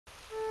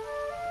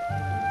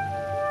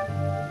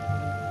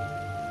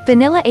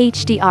Vanilla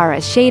HDR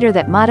is shader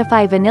that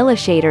modify vanilla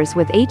shaders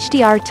with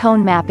HDR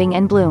tone mapping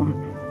and bloom.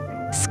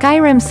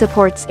 SKYRIM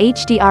supports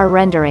HDR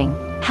rendering,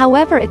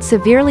 however it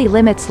severely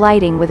limits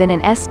lighting within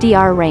an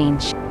SDR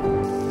range.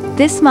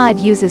 This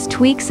mod uses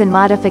tweaks and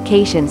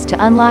modifications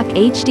to unlock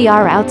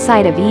HDR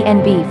outside of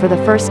ENB for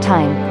the first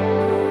time.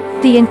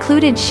 The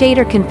included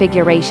shader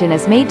configuration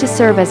is made to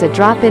serve as a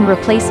drop-in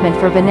replacement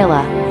for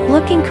vanilla,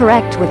 looking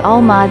correct with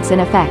all mods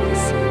and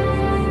effects.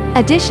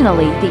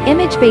 Additionally, the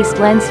image-based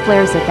lens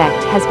flares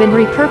effect has been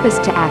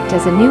repurposed to act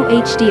as a new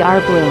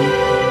HDR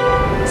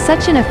bloom.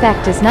 Such an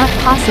effect is not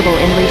possible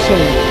in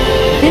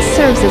reshade. This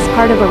serves as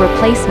part of a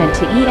replacement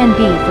to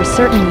ENB for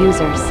certain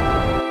users.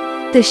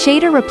 The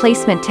shader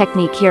replacement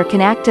technique here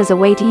can act as a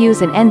way to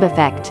use an ENB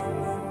effect,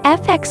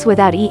 FX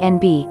without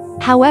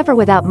ENB, however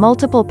without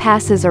multiple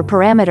passes or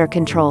parameter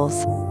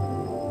controls.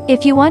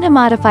 If you want to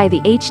modify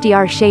the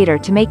HDR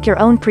shader to make your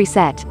own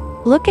preset,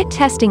 look at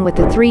testing with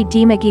the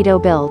 3D Megiddo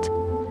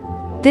build.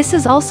 This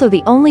is also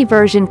the only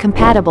version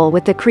compatible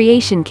with the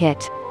Creation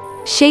Kit.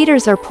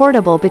 Shaders are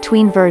portable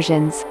between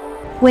versions.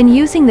 When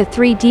using the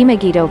 3D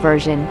Megiddo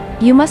version,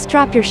 you must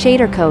drop your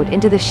shader code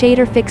into the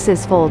Shader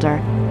Fixes folder.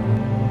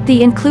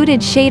 The included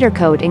shader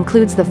code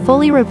includes the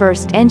fully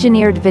reversed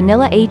engineered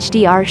vanilla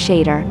HDR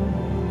shader.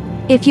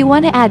 If you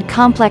want to add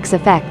complex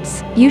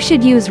effects, you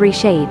should use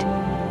Reshade.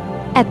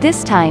 At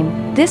this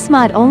time, this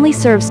mod only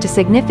serves to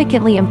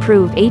significantly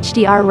improve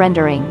HDR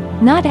rendering,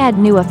 not add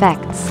new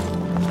effects.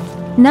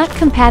 Not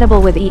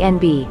compatible with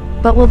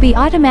ENB, but will be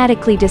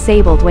automatically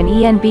disabled when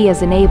ENB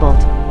is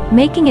enabled,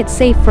 making it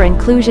safe for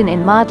inclusion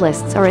in mod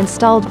lists or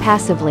installed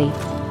passively.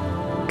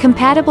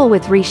 Compatible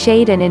with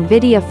Reshade and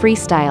NVIDIA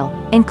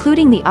Freestyle,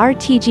 including the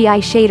RTGI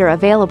shader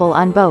available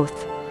on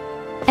both.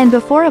 And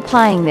before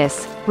applying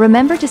this,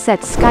 remember to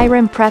set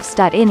SKYRIM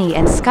prefs.ini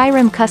and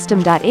SKYRIM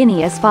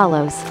custom.ini as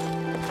follows.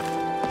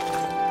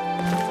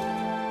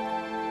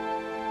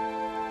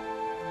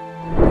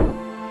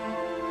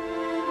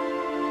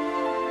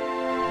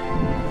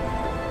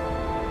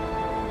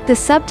 The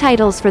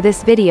subtitles for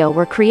this video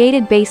were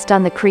created based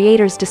on the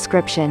creator's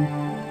description.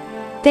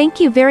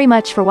 Thank you very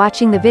much for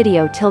watching the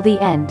video till the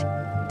end.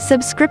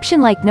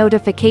 Subscription-like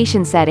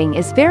notification setting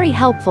is very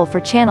helpful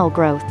for channel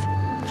growth.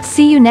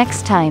 See you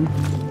next time.